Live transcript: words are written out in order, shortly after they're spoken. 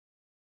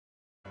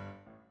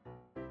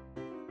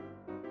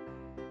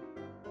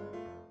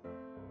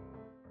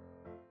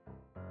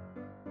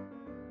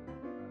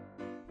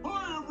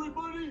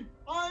everybody,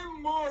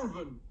 I'm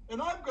Marvin,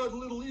 and I've got a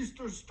little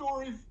Easter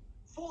story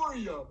for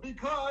you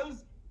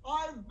because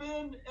I've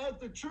been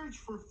at the church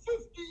for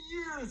 50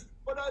 years,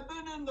 but I've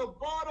been in the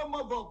bottom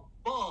of a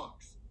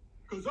box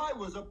because I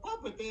was a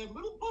puppet. They had a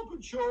little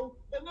puppet show,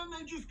 and then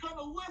they just kind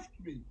of left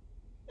me.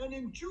 And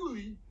then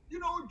Julie,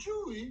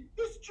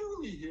 this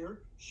Julie here,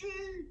 she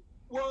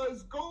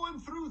was going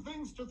through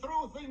things to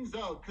throw things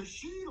out because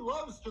she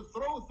loves to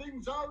throw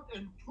things out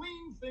and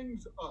clean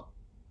things up.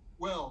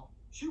 Well,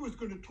 she was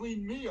going to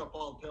clean me up,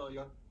 I'll tell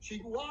you.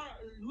 She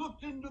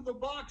looked into the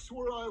box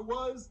where I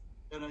was,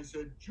 and I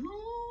said,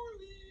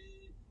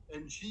 Julie!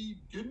 And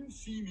she didn't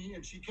see me,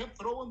 and she kept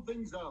throwing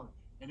things out.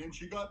 And then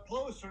she got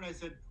closer, and I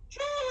said,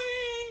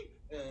 Julie!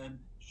 And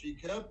she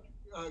kept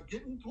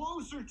getting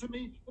closer to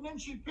me, and then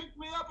she picked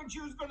me up, and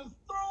she was going to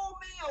throw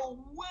me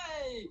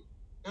away.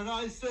 And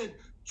I said,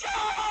 Julie!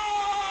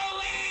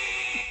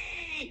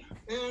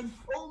 And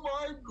oh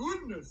my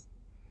goodness.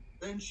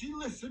 Then she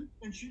listened,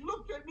 and she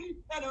looked at me,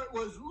 and it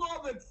was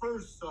love at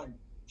first sight.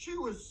 She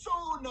was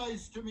so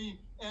nice to me,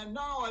 and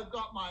now I've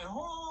got my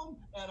home,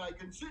 and I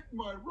can sit in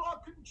my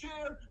rocking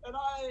chair, and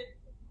I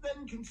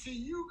then can see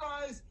you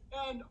guys,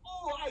 and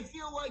oh, I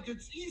feel like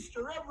it's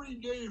Easter every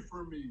day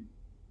for me.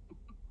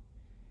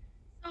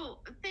 So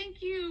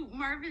thank you,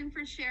 Marvin,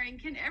 for sharing.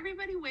 Can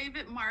everybody wave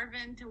at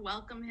Marvin to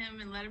welcome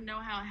him and let him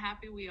know how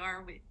happy we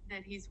are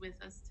that he's with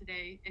us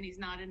today and he's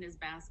not in his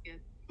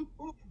basket?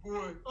 Oh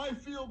boy, I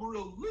feel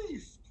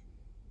released.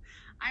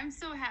 I'm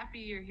so happy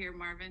you're here,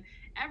 Marvin.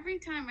 Every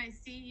time I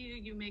see you,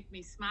 you make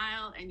me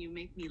smile and you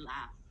make me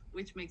laugh,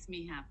 which makes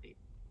me happy.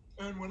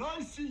 And when I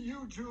see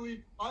you,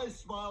 Julie, I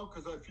smile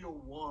because I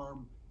feel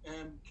warm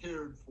and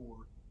cared for.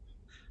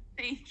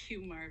 Thank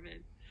you,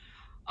 Marvin.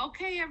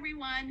 Okay,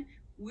 everyone,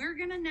 we're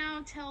going to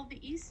now tell the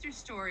Easter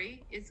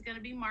story. It's going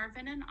to be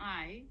Marvin and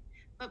I.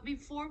 But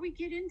before we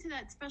get into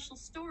that special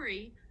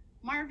story,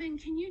 Marvin,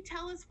 can you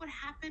tell us what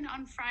happened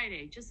on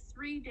Friday, just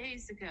 3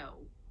 days ago?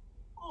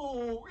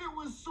 Oh, it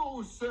was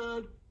so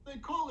sad. They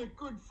call it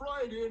Good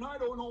Friday, and I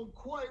don't know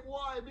quite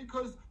why,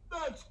 because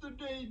that's the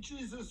day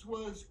Jesus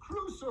was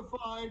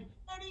crucified,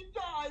 and he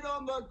died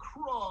on the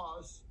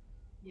cross.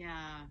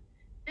 Yeah,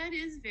 that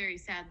is very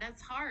sad.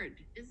 That's hard,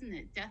 isn't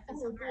it? Death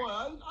is hard.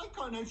 Oh, boy, I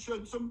kind of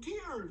shed some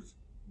tears.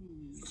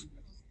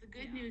 The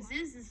good news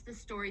is the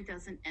story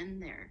doesn't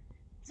end there.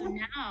 So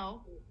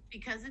now,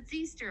 because it's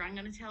Easter, I'm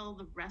going to tell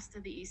the rest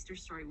of the Easter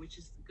story, which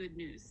is the good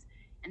news.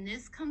 And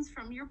this comes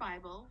from your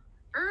Bible.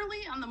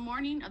 Early on the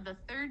morning of the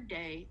third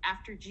day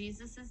after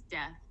Jesus'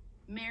 death,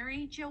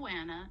 Mary,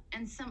 Joanna,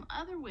 and some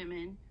other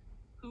women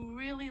who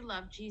really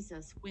loved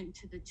Jesus went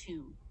to the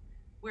tomb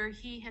where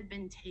he had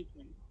been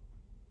taken.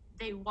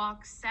 They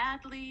walked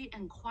sadly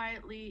and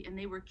quietly, and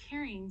they were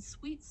carrying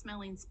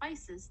sweet-smelling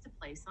spices to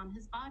place on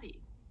his body.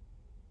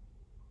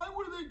 Why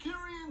were they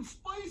carrying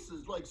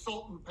spices like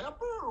salt and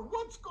pepper, or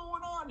what's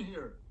going on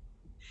here?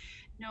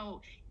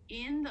 No,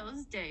 in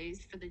those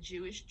days, for the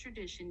Jewish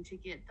tradition to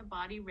get the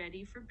body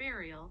ready for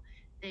burial,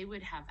 they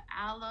would have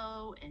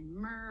aloe and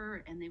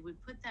myrrh, and they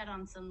would put that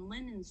on some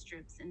linen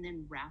strips and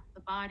then wrap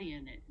the body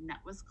in it. And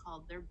that was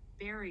called their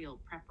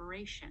burial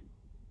preparation.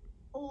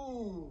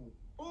 Oh,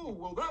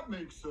 well, that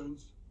makes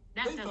sense.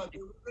 They thought they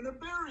were going to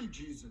bury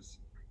Jesus.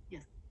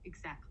 Yes,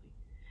 exactly.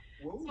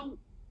 Whoa. So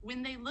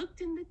when they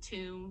looked in the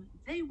tomb,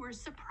 they were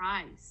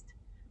surprised.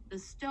 The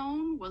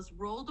stone was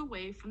rolled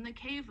away from the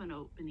cave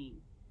opening.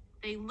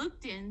 They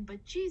looked in,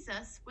 but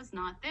Jesus was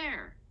not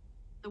there.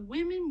 The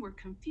women were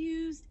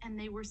confused and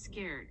they were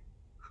scared.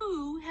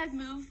 Who had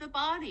moved the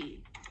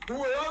body?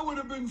 Boy, I would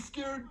have been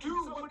scared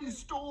too. Somebody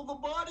stole the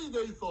body,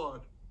 they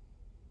thought.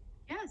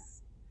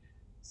 Yes.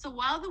 So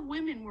while the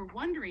women were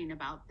wondering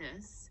about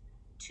this,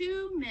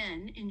 2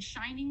 men in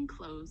shining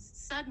clothes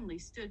suddenly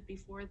stood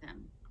before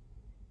them.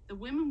 The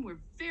women were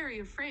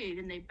very afraid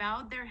and they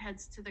bowed their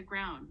heads to the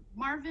ground.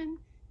 Marvin,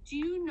 do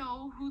you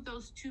know who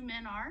those 2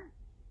 men are?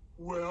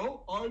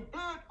 Well, I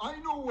bet I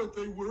know what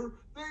they were.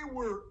 They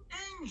were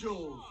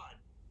angels.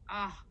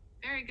 Ah,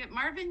 very good.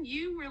 Marvin,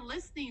 you were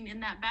listening in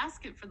that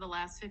basket for the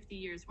last 50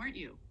 years, weren't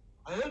you?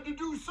 I had to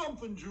do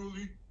something,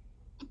 Julie.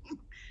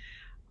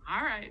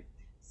 All right.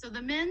 So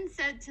the men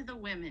said to the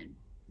women,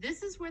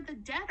 "This is where the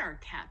dead are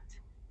kept.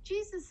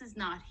 Jesus is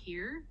not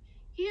here.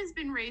 He has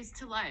been raised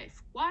to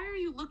life. Why are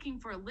you looking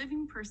for a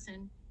living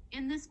person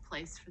in this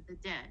place for the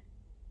dead?"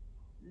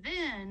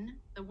 Then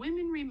the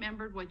women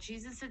remembered what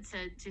Jesus had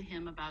said to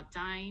him about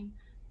dying,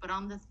 but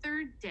on the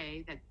 3rd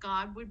day that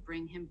God would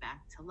bring him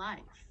back to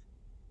life.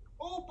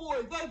 Oh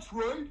boy, that's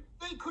right.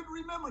 They couldn't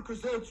remember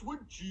because that's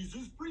what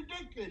Jesus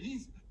predicted. He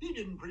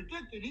didn't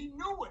predict it. He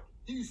knew it.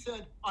 He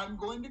said, I'm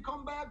going to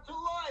come back to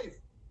life.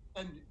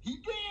 And he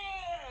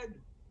did.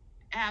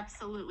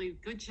 Absolutely.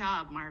 Good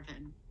job,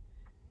 Marvin.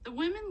 The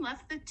women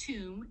left the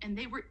tomb and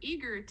they were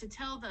eager to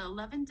tell the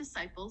 11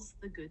 disciples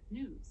the good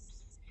news.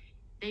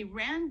 They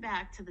ran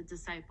back to the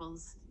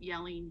disciples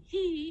yelling,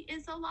 "He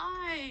is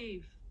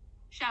alive!"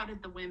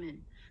 shouted the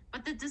women.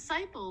 But the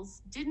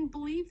disciples didn't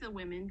believe the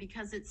women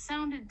because it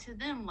sounded to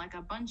them like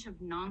a bunch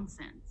of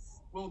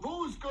nonsense. Well,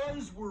 those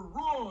guys were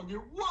wrong.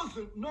 It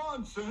wasn't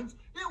nonsense.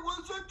 It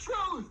was the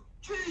truth.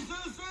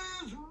 Jesus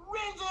is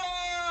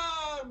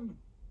risen!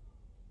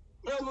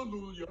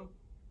 Hallelujah.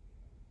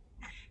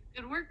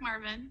 Good work,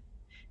 Marvin.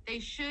 They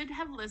should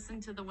have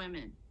listened to the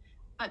women.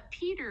 But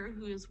Peter,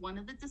 who is one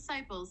of the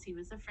disciples, he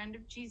was a friend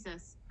of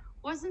Jesus,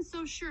 wasn't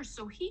so sure,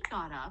 so he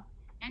got up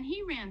and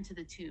he ran to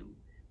the tomb.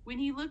 When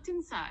he looked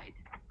inside,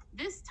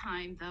 this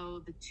time,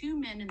 though, the two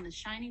men in the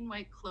shining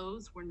white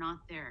clothes were not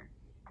there.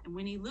 And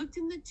when he looked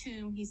in the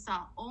tomb, he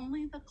saw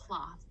only the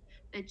cloth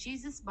that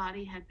Jesus'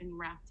 body had been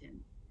wrapped in.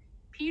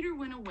 Peter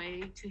went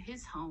away to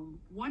his home,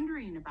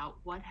 wondering about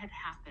what had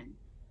happened.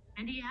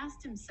 And he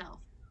asked himself,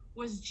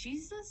 was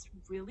Jesus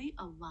really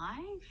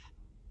alive?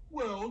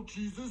 Well,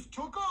 Jesus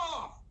took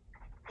off.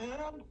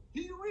 And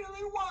he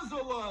really was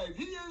alive.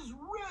 He is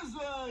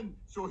risen.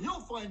 So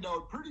he'll find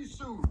out pretty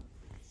soon.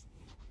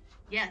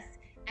 Yes,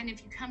 and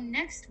if you come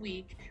next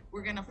week,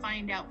 we're going to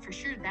find out for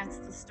sure. That's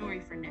the story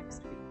for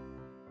next week.